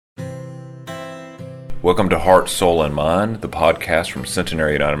Welcome to Heart, Soul, and Mind, the podcast from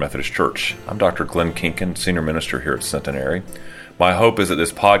Centenary United Methodist Church. I'm Dr. Glenn Kinkin, Senior Minister here at Centenary. My hope is that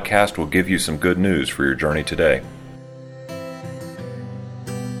this podcast will give you some good news for your journey today.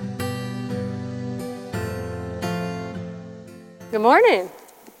 Good morning.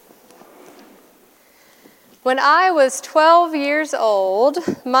 When I was 12 years old,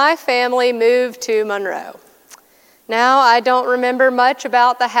 my family moved to Monroe. Now, I don't remember much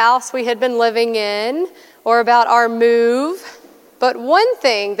about the house we had been living in or about our move, but one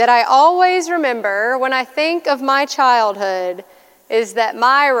thing that I always remember when I think of my childhood is that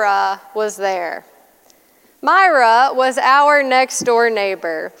Myra was there. Myra was our next door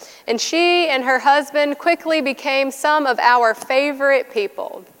neighbor, and she and her husband quickly became some of our favorite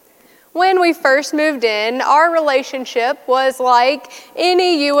people. When we first moved in, our relationship was like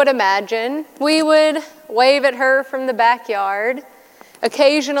any you would imagine. We would wave at her from the backyard,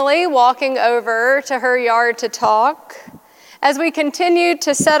 occasionally walking over to her yard to talk. As we continued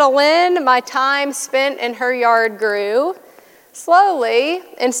to settle in, my time spent in her yard grew. Slowly,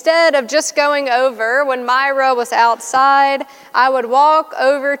 instead of just going over when Myra was outside, I would walk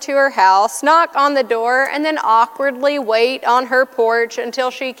over to her house, knock on the door, and then awkwardly wait on her porch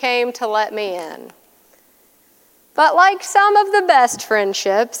until she came to let me in. But like some of the best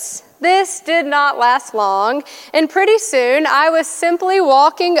friendships, this did not last long, and pretty soon I was simply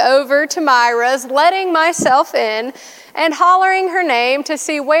walking over to Myra's, letting myself in, and hollering her name to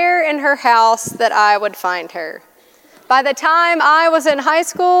see where in her house that I would find her. By the time I was in high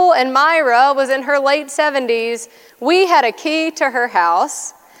school and Myra was in her late 70s, we had a key to her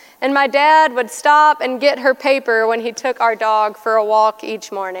house, and my dad would stop and get her paper when he took our dog for a walk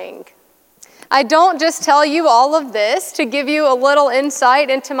each morning. I don't just tell you all of this to give you a little insight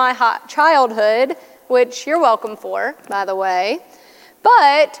into my childhood, which you're welcome for, by the way,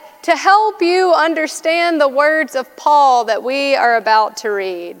 but to help you understand the words of Paul that we are about to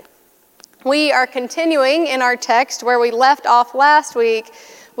read. We are continuing in our text where we left off last week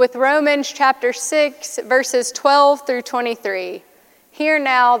with Romans chapter 6, verses 12 through 23. Hear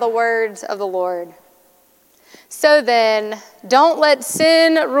now the words of the Lord. So then, don't let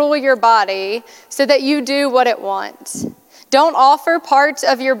sin rule your body so that you do what it wants. Don't offer parts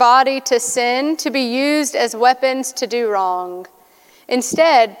of your body to sin to be used as weapons to do wrong.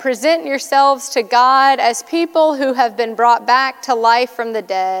 Instead, present yourselves to God as people who have been brought back to life from the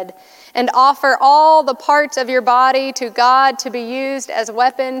dead, and offer all the parts of your body to God to be used as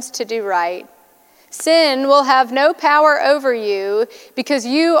weapons to do right. Sin will have no power over you because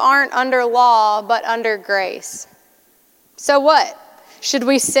you aren't under law but under grace. So what? Should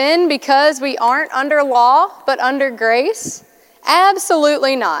we sin because we aren't under law but under grace?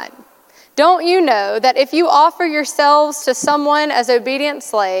 Absolutely not. Don't you know that if you offer yourselves to someone as obedient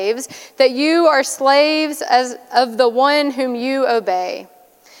slaves, that you are slaves of the one whom you obey?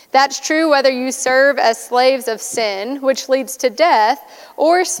 That's true whether you serve as slaves of sin, which leads to death,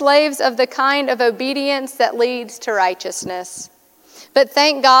 or slaves of the kind of obedience that leads to righteousness. But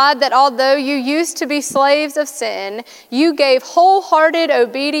thank God that although you used to be slaves of sin, you gave wholehearted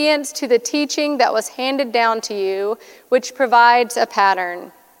obedience to the teaching that was handed down to you, which provides a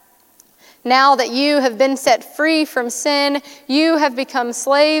pattern. Now that you have been set free from sin, you have become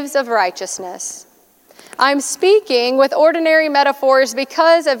slaves of righteousness. I'm speaking with ordinary metaphors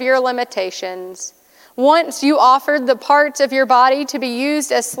because of your limitations. Once you offered the parts of your body to be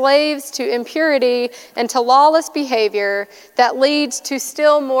used as slaves to impurity and to lawless behavior that leads to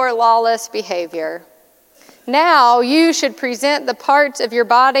still more lawless behavior. Now you should present the parts of your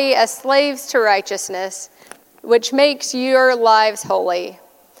body as slaves to righteousness, which makes your lives holy.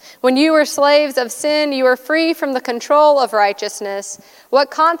 When you were slaves of sin, you were free from the control of righteousness. What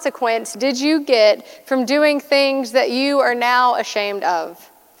consequence did you get from doing things that you are now ashamed of?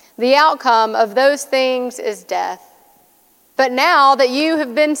 The outcome of those things is death. But now that you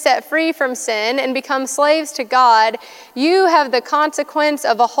have been set free from sin and become slaves to God, you have the consequence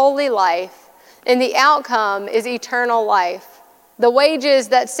of a holy life, and the outcome is eternal life. The wages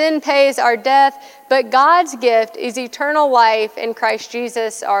that sin pays are death, but God's gift is eternal life in Christ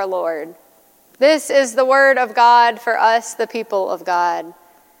Jesus our Lord. This is the word of God for us, the people of God.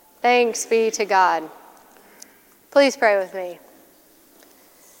 Thanks be to God. Please pray with me.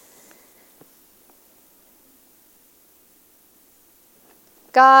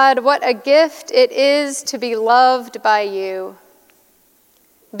 God, what a gift it is to be loved by you.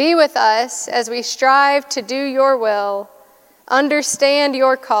 Be with us as we strive to do your will, understand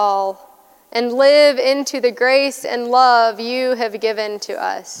your call, and live into the grace and love you have given to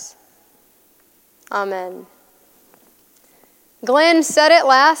us. Amen. Glenn said it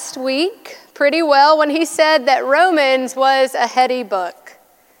last week pretty well when he said that Romans was a heady book.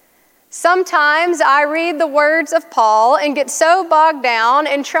 Sometimes I read the words of Paul and get so bogged down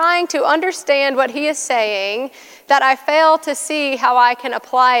in trying to understand what he is saying that I fail to see how I can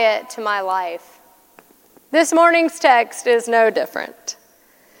apply it to my life. This morning's text is no different.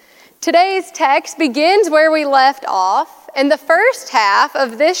 Today's text begins where we left off, and the first half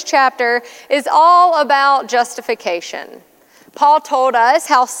of this chapter is all about justification. Paul told us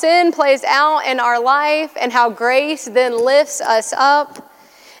how sin plays out in our life and how grace then lifts us up.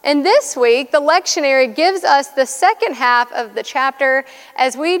 And this week, the lectionary gives us the second half of the chapter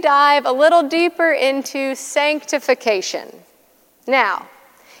as we dive a little deeper into sanctification. Now,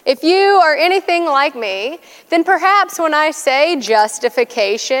 if you are anything like me, then perhaps when I say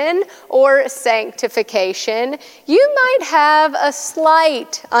justification or sanctification, you might have a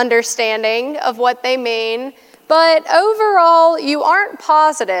slight understanding of what they mean, but overall you aren't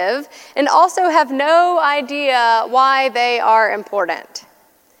positive and also have no idea why they are important.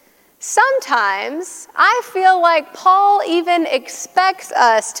 Sometimes I feel like Paul even expects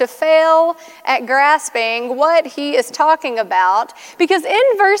us to fail at grasping what he is talking about, because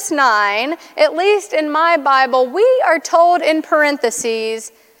in verse 9, at least in my Bible, we are told in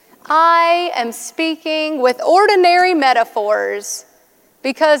parentheses, I am speaking with ordinary metaphors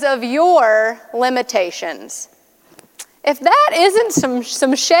because of your limitations. If that isn't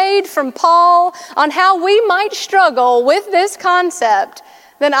some shade from Paul on how we might struggle with this concept,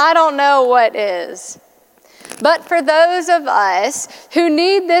 then I don't know what is. But for those of us who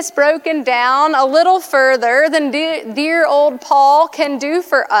need this broken down a little further than dear old Paul can do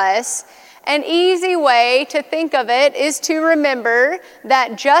for us, an easy way to think of it is to remember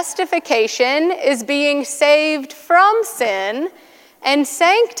that justification is being saved from sin, and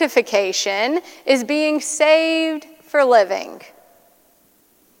sanctification is being saved for living.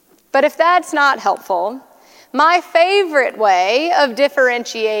 But if that's not helpful, my favorite way of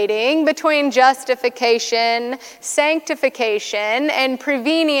differentiating between justification, sanctification, and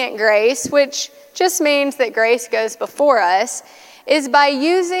prevenient grace, which just means that grace goes before us, is by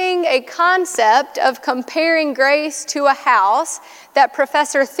using a concept of comparing grace to a house that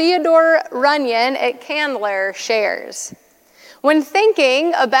Professor Theodore Runyon at Candler shares. When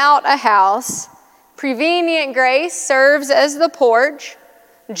thinking about a house, prevenient grace serves as the porch,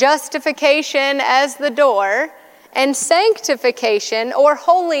 justification as the door, and sanctification or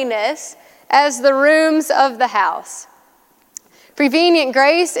holiness as the rooms of the house. Prevenient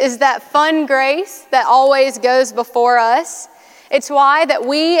grace is that fun grace that always goes before us. It's why that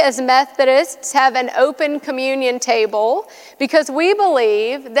we as Methodists have an open communion table, because we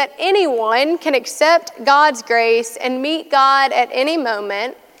believe that anyone can accept God's grace and meet God at any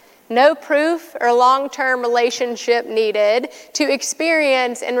moment. No proof or long-term relationship needed to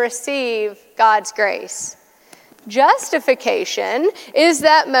experience and receive God's grace. Justification is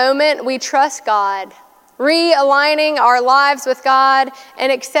that moment we trust God, realigning our lives with God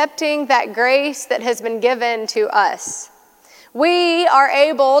and accepting that grace that has been given to us. We are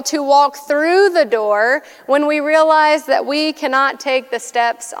able to walk through the door when we realize that we cannot take the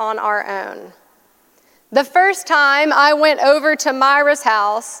steps on our own. The first time I went over to Myra's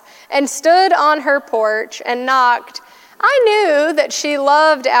house and stood on her porch and knocked, I knew that she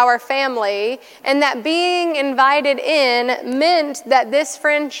loved our family and that being invited in meant that this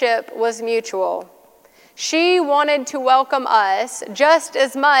friendship was mutual. She wanted to welcome us just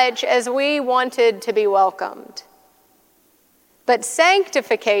as much as we wanted to be welcomed. But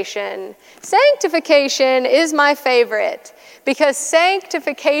sanctification is my favorite, because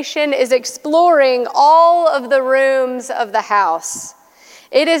sanctification is exploring all of the rooms of the house.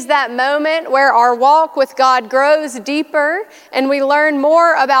 It is that moment where our walk with God grows deeper and we learn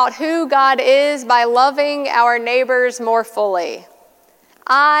more about who God is by loving our neighbors more fully.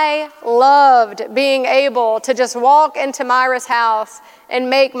 I loved being able to just walk into Myra's house and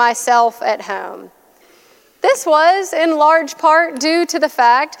make myself at home. This was in large part due to the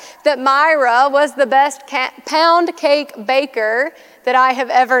fact that Myra was the best pound cake baker that I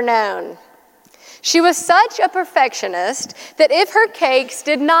have ever known. She was such a perfectionist that if her cakes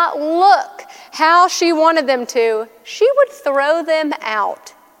did not look how she wanted them to, she would throw them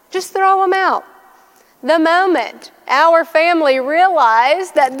out. Just throw them out. The moment our family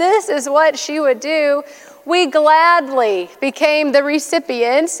realized that this is what she would do, we gladly became the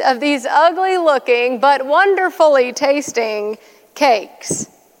recipients of these ugly-looking but wonderfully tasting cakes.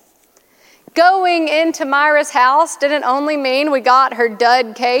 Going into Myra's house didn't only mean we got her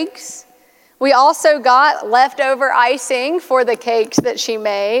dud cakes. We also got leftover icing for the cakes that she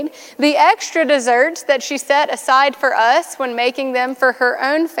made, the extra desserts that she set aside for us when making them for her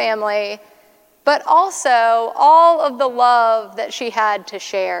own family, but also all of the love that she had to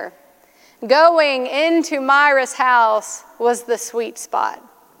share. Going into Myra's house was the sweet spot.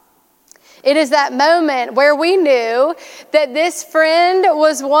 It is that moment where we knew that this friend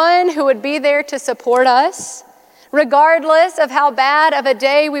was one who would be there to support us. Regardless of how bad of a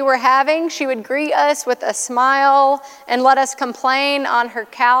day we were having, she would greet us with a smile and let us complain on her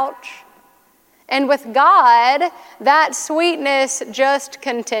couch. And with God, that sweetness just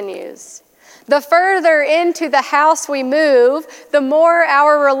continues. The further into the house we move, the more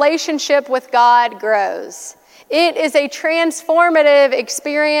our relationship with God grows. It is a transformative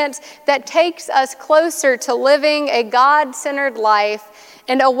experience that takes us closer to living a God-centered life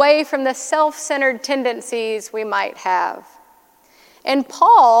and away from the self-centered tendencies we might have. And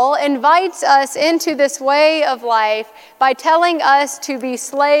Paul invites us into this way of life by telling us to be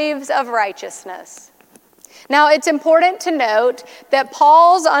slaves of righteousness. Now, it's important to note that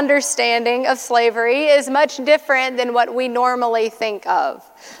Paul's understanding of slavery is much different than what we normally think of.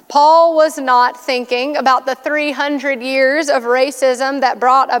 Paul was not thinking about the 300 years of racism that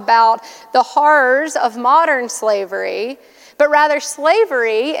brought about the horrors of modern slavery, but rather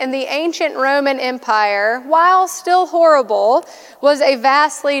slavery in the ancient Roman Empire, while still horrible, was a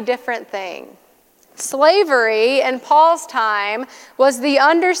vastly different thing. Slavery in Paul's time was the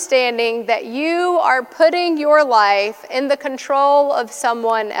understanding that you are putting your life in the control of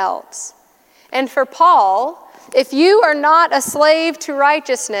someone else. And for Paul, if you are not a slave to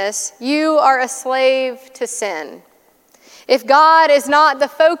righteousness, you are a slave to sin. If God is not the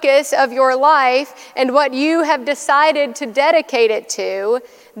focus of your life and what you have decided to dedicate it to,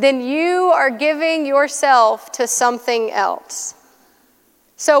 then you are giving yourself to something else.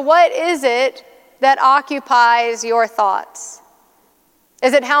 So what is it that occupies your thoughts?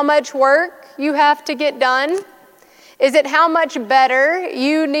 Is it how much work you have to get done? Is it how much better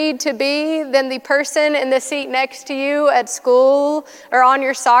you need to be than the person in the seat next to you at school or on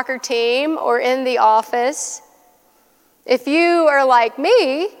your soccer team or in the office? If you are like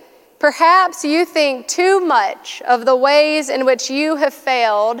me, perhaps you think too much of the ways in which you have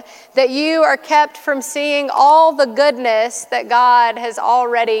failed, that you are kept from seeing all the goodness that God has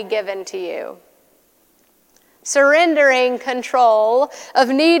already given to you. Surrendering control of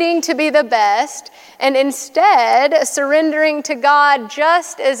needing to be the best and instead surrendering to God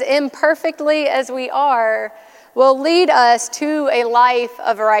just as imperfectly as we are will lead us to a life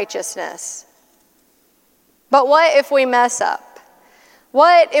of righteousness. But what if we mess up?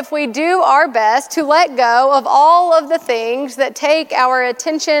 What if we do our best to let go of all of the things that take our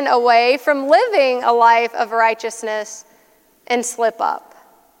attention away from living a life of righteousness and slip up?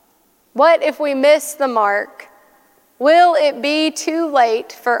 What if we miss the mark? Will it be too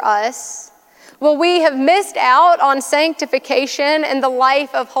late for us? Will we have missed out on sanctification and the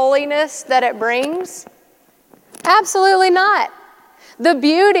life of holiness that it brings? Absolutely not. The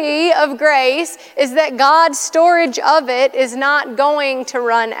beauty of grace is that God's storage of it is not going to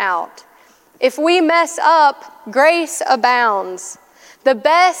run out. If we mess up, grace abounds. The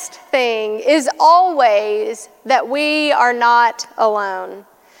best thing is always that we are not alone.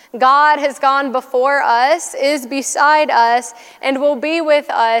 God has gone before us, is beside us, and will be with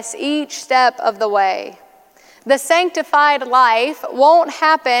us each step of the way. The sanctified life won't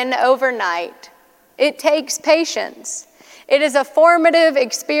happen overnight. It takes patience. It is a formative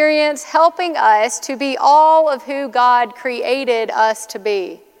experience helping us to be all of who God created us to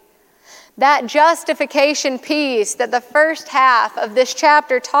be. That justification piece that the first half of this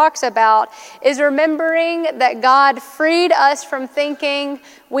chapter talks about is remembering that God freed us from thinking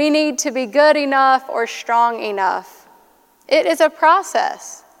we need to be good enough or strong enough. It is a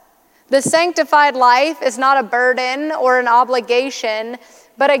process. The sanctified life is not a burden or an obligation,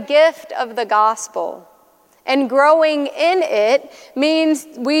 but a gift of the gospel. And growing in it means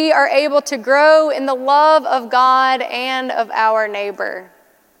we are able to grow in the love of God and of our neighbor.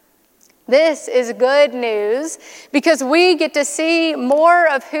 This is good news because we get to see more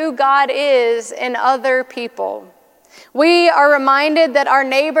of who God is in other people. We are reminded that our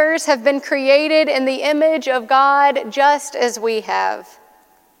neighbors have been created in the image of God just as we have.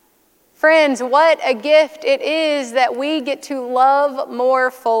 Friends, what a gift it is that we get to love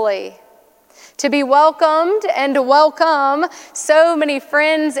more fully. To be welcomed and to welcome so many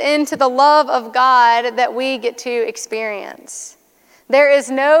friends into the love of God that we get to experience. There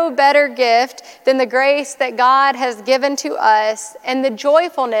is no better gift than the grace that God has given to us and the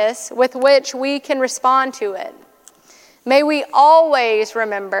joyfulness with which we can respond to it. May we always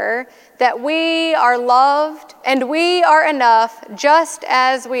remember that we are loved and we are enough just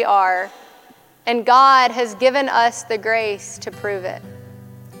as we are, and God has given us the grace to prove it.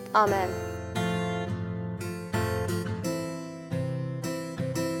 Amen.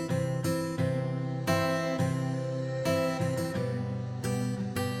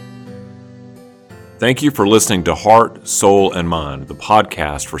 Thank you for listening to Heart, Soul, and Mind, the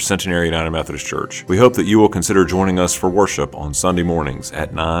podcast for Centenary United Methodist Church. We hope that you will consider joining us for worship on Sunday mornings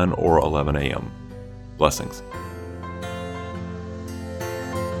at 9 or 11 a.m. Blessings.